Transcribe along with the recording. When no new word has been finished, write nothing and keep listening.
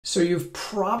So you've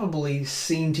probably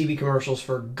seen TV commercials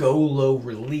for GOLO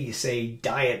Release, a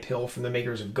diet pill from the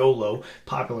makers of GOLO,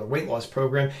 popular weight loss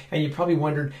program, and you probably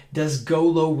wondered, does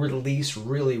GOLO Release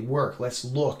really work? Let's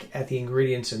look at the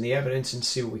ingredients and the evidence and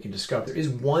see what we can discover. There is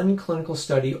one clinical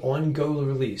study on GOLO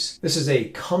Release. This is a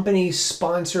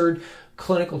company-sponsored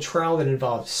clinical trial that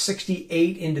involved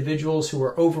 68 individuals who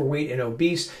were overweight and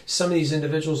obese. Some of these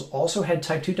individuals also had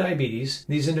type 2 diabetes.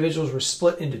 These individuals were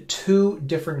split into two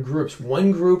different groups.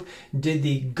 One group did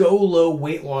the GOLO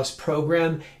weight loss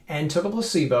program and took a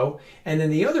placebo, and then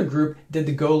the other group did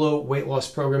the GOLO weight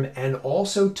loss program and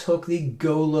also took the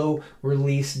GOLO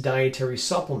Release dietary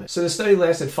supplement. So the study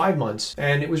lasted 5 months,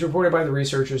 and it was reported by the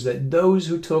researchers that those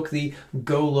who took the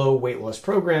GOLO weight loss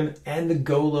program and the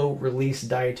GOLO Release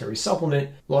dietary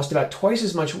supplement lost about twice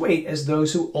as much weight as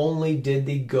those who only did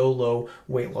the GOLO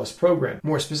weight loss program.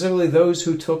 More specifically, those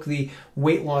who took the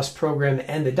weight loss program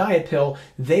and the diet pill,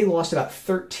 they lost about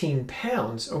 13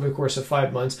 pounds over the course of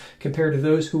 5 months compared to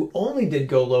those who only did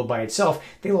GOLO by itself.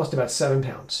 They lost about 7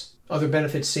 pounds. Other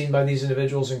benefits seen by these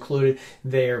individuals included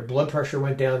their blood pressure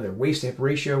went down, their waist-to-hip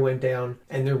ratio went down,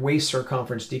 and their waist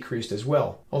circumference decreased as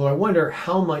well. Although I wonder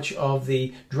how much of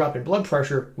the drop in blood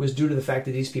pressure was due to the fact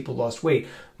that these people lost weight.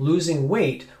 Losing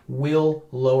weight will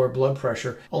lower blood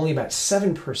pressure. Only about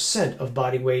 7% of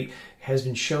body weight has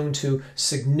been shown to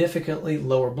significantly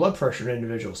lower blood pressure in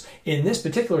individuals. In this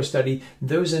particular study,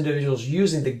 those individuals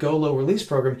using the GOLO Release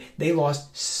program, they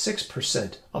lost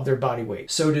 6% of their body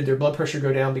weight. So did their blood pressure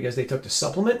go down because they took the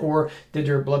supplement, or did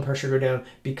their blood pressure go down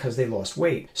because they lost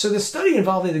weight? So the study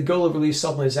involving the GOLO Release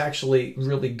supplement is actually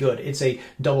really good. It's a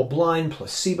double-blind,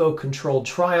 placebo-controlled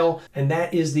trial, and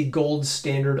that is the gold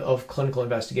standard of clinical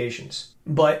investigations.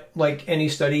 But like any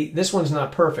study, this one's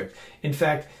not perfect. In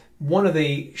fact, one of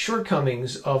the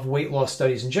shortcomings of weight loss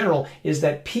studies in general is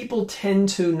that people tend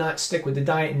to not stick with the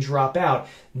diet and drop out.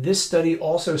 This study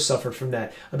also suffered from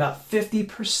that. About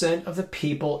 50% of the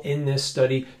people in this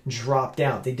study dropped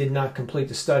out. They did not complete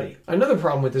the study. Another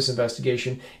problem with this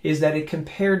investigation is that it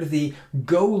compared the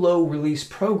GOLO Release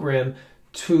program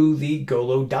to the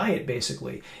GOLO diet,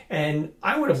 basically. And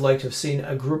I would have liked to have seen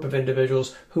a group of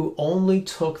individuals who only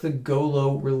took the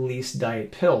GOLO Release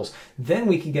diet pills. Then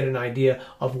we can get an idea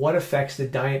of what effects the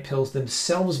diet pills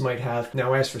themselves might have.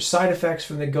 Now, as for side effects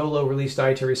from the GOLO Release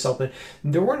dietary supplement,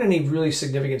 there weren't any really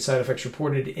significant side effects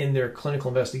reported in their clinical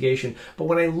investigation. But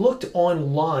when I looked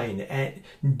online at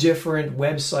different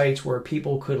websites where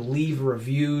people could leave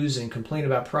reviews and complain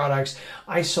about products,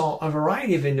 I saw a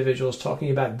variety of individuals talking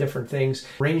about different things,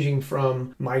 ranging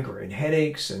from migraine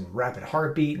headaches and rapid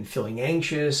heartbeat and feeling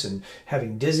anxious and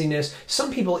having dizziness.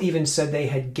 Some people even said they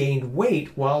had gained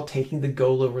weight while taking the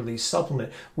GOLO Release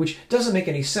supplement, which doesn't make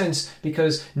any sense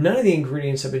because none of the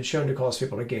ingredients have been shown to cause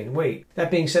people to gain weight.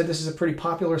 That being said, this is a pretty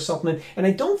popular supplement, and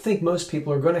I don't think most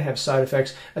people are going to have side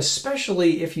effects,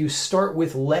 especially if you start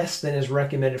with less than is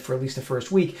recommended for at least the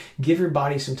first week. Give your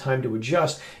body some time to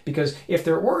adjust, because if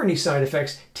there were any side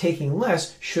effects, taking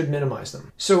less should minimize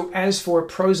them. So as for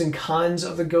pros and cons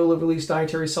of the GOLO Release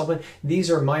dietary supplement,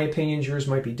 these are my opinions. Yours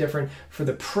might be different. For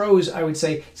the pros, I would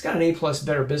say it's got an A+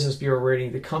 Better Business Bureau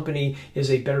rating. The company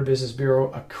is a Better Business Bureau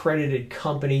accredited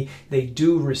company. They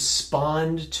do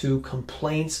respond to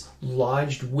complaints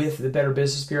lodged with the Better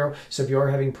Business Bureau. So if you are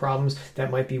having problems,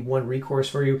 that might be one recourse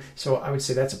for you. So I would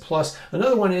say that's a plus.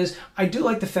 Another one is, I do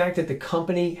like the fact that the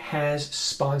company has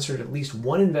sponsored at least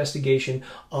one investigation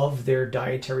of their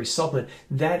dietary supplement.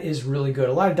 That is really good.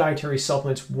 A lot of dietary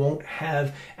supplements won't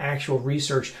have actual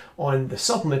research on the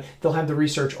supplement. They'll have the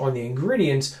research on the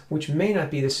ingredients, which may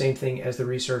not be the same thing as the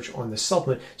research on the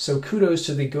supplement. So kudos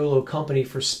to the GOLO company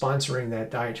for sponsoring that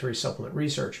dietary supplement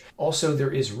research. Also, there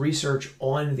is research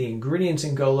on the ingredients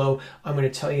in GOLO. I'm going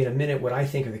to tell you in a minute what I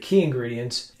think are the key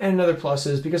ingredients. And another plus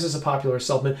is, because it's a popular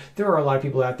supplement, there are a lot of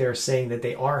people out there saying that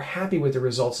they are happy with the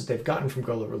results that they've gotten from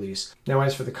GOLO Release. Now,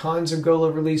 as for the cons of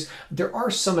GOLO Release, there are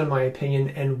some in my opinion,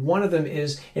 and one of them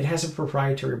is it has a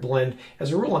proprietary blend.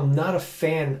 As a rule, I'm not a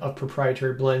fan of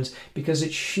proprietary blends because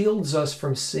it shields us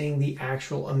from seeing the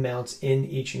actual amounts in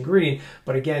each ingredient.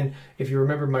 But again, if you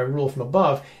remember my rule from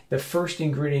above, the first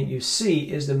ingredient you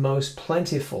see is the most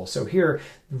plentiful. So here,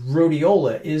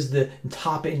 rhodiola is the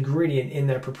top ingredient in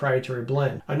that proprietary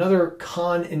blend. Another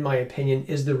con, in my opinion,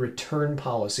 is the return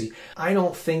policy. I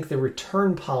don't think the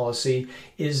return policy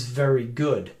is very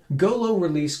good. GOLO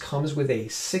Release comes with a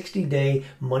 60-day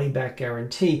money-back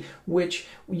guarantee, which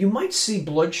you might see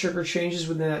blood sugar changes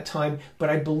within that time, but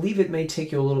I believe it may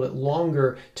take you a little bit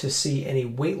longer to see any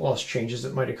weight loss changes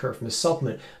that might occur from the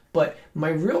supplement. But my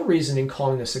real reason in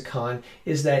calling this a con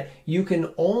is that you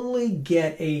can only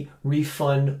get a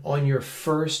refund on your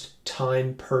first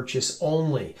time purchase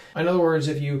only. In other words,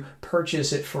 if you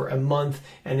purchase it for a month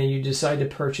and then you decide to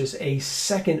purchase a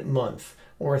second month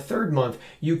or a third month,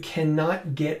 you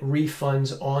cannot get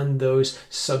refunds on those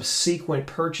subsequent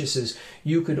purchases.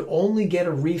 You could only get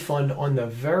a refund on the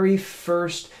very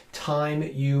first time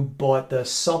you bought the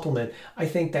supplement. I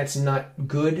think that's not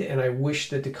good, and I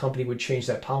wish that the company would change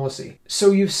that policy.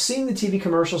 So you've seen the TV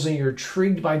commercials and you're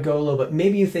intrigued by GOLO, but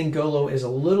maybe you think GOLO is a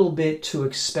little bit too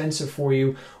expensive for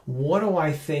you. What do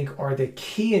I think are the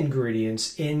key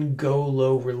ingredients in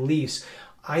GOLO Release?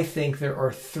 I think there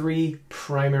are three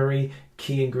primary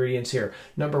key ingredients here.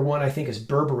 Number one, I think, is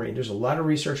berberine. There's a lot of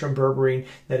research on berberine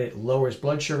that it lowers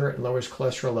blood sugar and lowers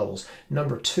cholesterol levels.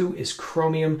 Number two is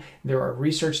chromium. There are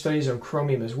research studies on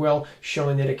chromium as well,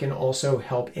 showing that it can also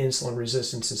help insulin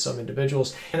resistance in some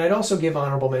individuals. And I'd also give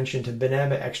honorable mention to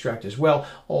banana extract as well,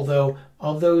 although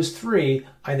of those three,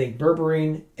 I think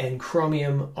berberine and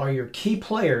chromium are your key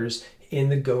players in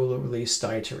the GOLO Release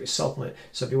dietary supplement.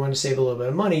 So if you want to save a little bit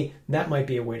of money, that might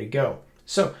be a way to go.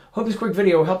 So, hope this quick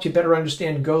video helped you better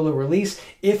understand GOLO Release.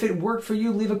 If it worked for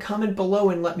you, leave a comment below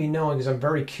and let me know, because I'm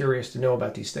very curious to know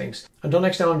about these things. Until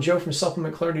next time, I'm Joe from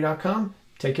SupplementClarity.com.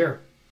 Take care.